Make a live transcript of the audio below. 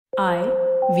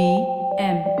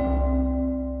IVM.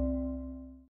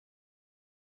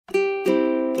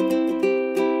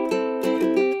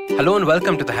 Hello and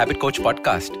welcome to the Habit Coach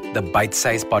Podcast, the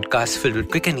bite-sized podcast filled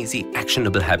with quick and easy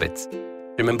actionable habits.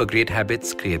 Remember, great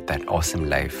habits create that awesome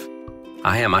life.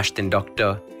 I am Ashdin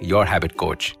Doctor, your habit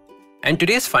coach. And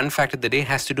today's fun fact of the day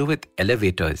has to do with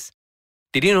elevators.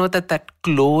 Did you know that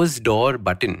close door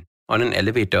button on an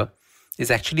elevator is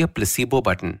actually a placebo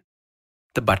button?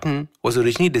 The button was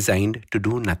originally designed to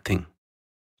do nothing.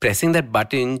 Pressing that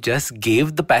button just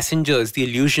gave the passengers the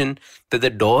illusion that the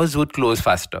doors would close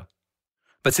faster.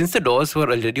 But since the doors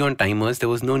were already on timers, there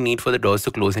was no need for the doors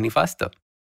to close any faster.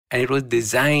 And it was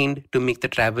designed to make the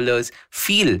travelers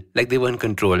feel like they were in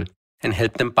control and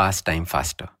help them pass time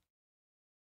faster.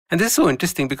 And this is so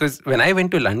interesting because when I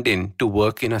went to London to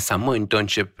work in a summer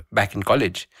internship back in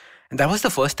college, and that was the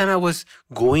first time I was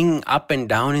going up and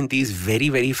down in these very,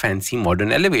 very fancy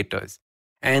modern elevators.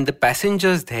 And the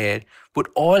passengers there would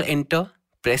all enter,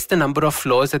 press the number of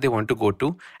floors that they want to go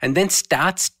to, and then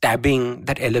start stabbing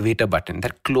that elevator button,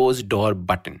 that closed door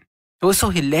button. It was so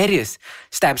hilarious.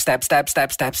 Stab, stab, stab,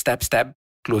 stab, stab, stab, stab,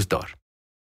 closed door.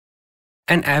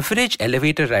 An average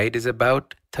elevator ride is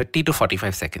about 30 to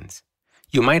 45 seconds.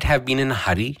 You might have been in a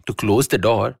hurry to close the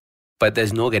door, but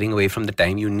there's no getting away from the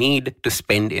time you need to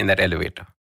spend in that elevator.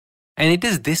 And it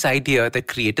is this idea that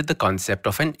created the concept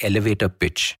of an elevator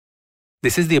pitch.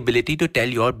 This is the ability to tell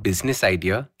your business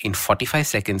idea in 45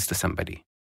 seconds to somebody.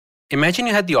 Imagine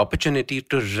you had the opportunity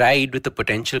to ride with a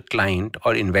potential client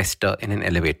or investor in an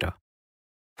elevator.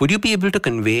 Would you be able to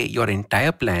convey your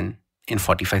entire plan in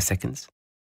 45 seconds?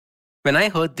 When I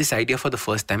heard this idea for the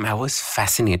first time, I was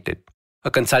fascinated.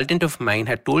 A consultant of mine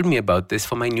had told me about this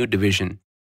for my new division.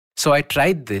 So I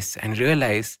tried this and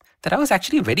realized that I was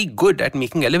actually very good at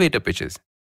making elevator pitches.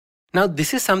 Now,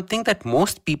 this is something that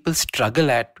most people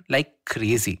struggle at like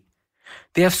crazy.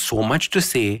 They have so much to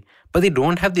say, but they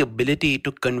don't have the ability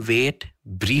to convey it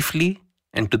briefly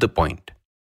and to the point.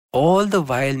 All the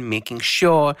while making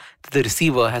sure that the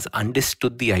receiver has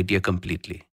understood the idea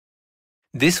completely.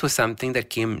 This was something that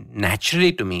came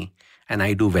naturally to me and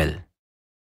I do well.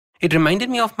 It reminded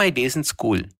me of my days in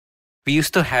school. We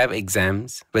used to have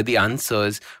exams where the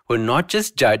answers were not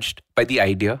just judged by the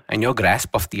idea and your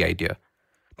grasp of the idea,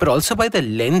 but also by the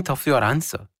length of your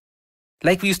answer.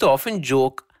 Like we used to often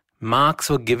joke, marks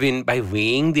were given by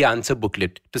weighing the answer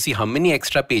booklet to see how many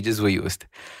extra pages were used.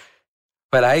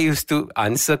 Well, I used to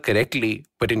answer correctly,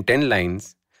 but in 10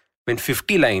 lines, when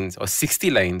 50 lines or 60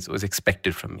 lines was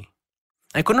expected from me.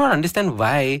 I could not understand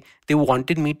why they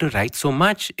wanted me to write so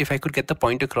much if I could get the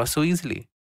point across so easily.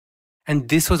 And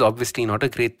this was obviously not a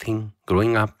great thing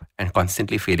growing up and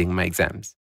constantly failing my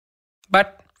exams.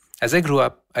 But as I grew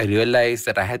up, I realized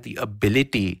that I had the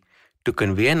ability to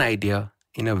convey an idea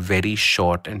in a very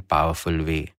short and powerful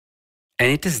way. And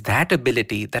it is that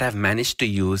ability that I've managed to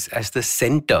use as the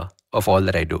center of all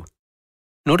that I do.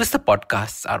 Notice the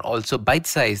podcasts are also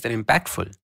bite-sized and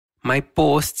impactful. My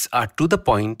posts are to the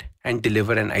point and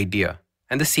deliver an idea.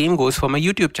 And the same goes for my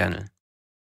YouTube channel.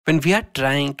 When we are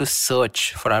trying to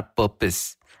search for our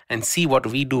purpose and see what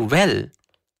we do well,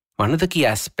 one of the key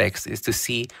aspects is to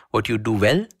see what you do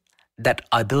well that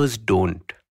others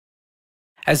don't,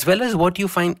 as well as what you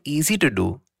find easy to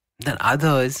do that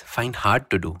others find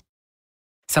hard to do.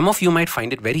 Some of you might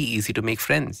find it very easy to make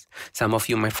friends. Some of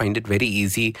you might find it very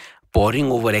easy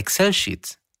poring over Excel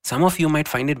sheets. Some of you might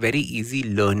find it very easy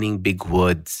learning big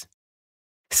words.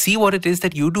 See what it is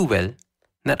that you do well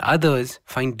that others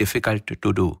find difficult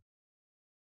to do.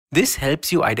 This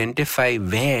helps you identify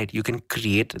where you can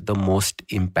create the most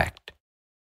impact.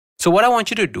 So what I want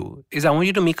you to do is I want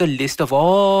you to make a list of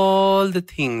all the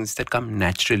things that come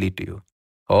naturally to you,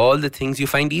 all the things you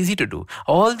find easy to do,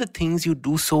 all the things you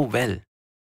do so well,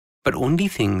 but only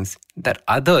things that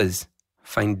others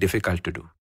find difficult to do.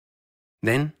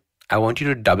 Then I want you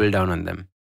to double down on them.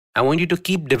 I want you to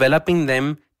keep developing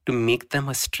them to make them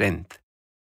a strength.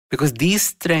 Because these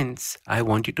strengths, I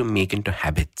want you to make into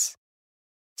habits.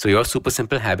 So your super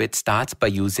simple habit starts by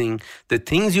using the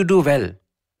things you do well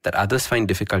that others find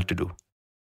difficult to do.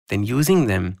 Then using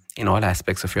them in all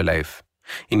aspects of your life,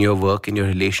 in your work, in your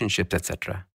relationships,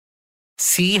 etc.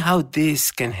 See how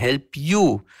this can help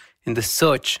you in the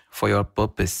search for your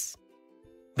purpose.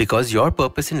 Because your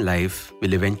purpose in life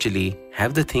will eventually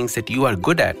have the things that you are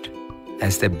good at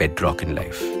as their bedrock in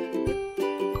life.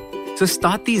 So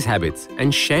start these habits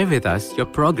and share with us your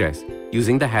progress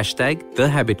using the hashtag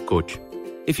 #TheHabitCoach.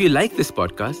 If you like this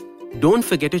podcast, don't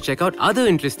forget to check out other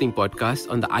interesting podcasts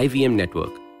on the IVM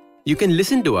network. You can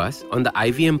listen to us on the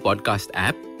IVM Podcast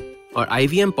app or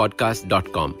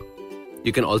ivmpodcast.com.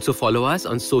 You can also follow us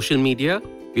on social media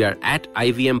We are at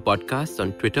IVM Podcasts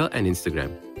on Twitter and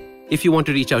Instagram. If you want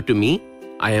to reach out to me,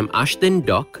 I am Ashdin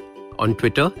Doc on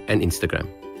Twitter and Instagram.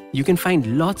 You can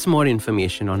find lots more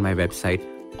information on my website,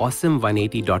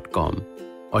 awesome180.com,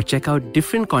 or check out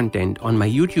different content on my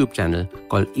YouTube channel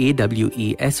called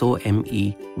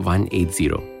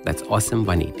AWESOME180. That's Awesome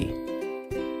 180.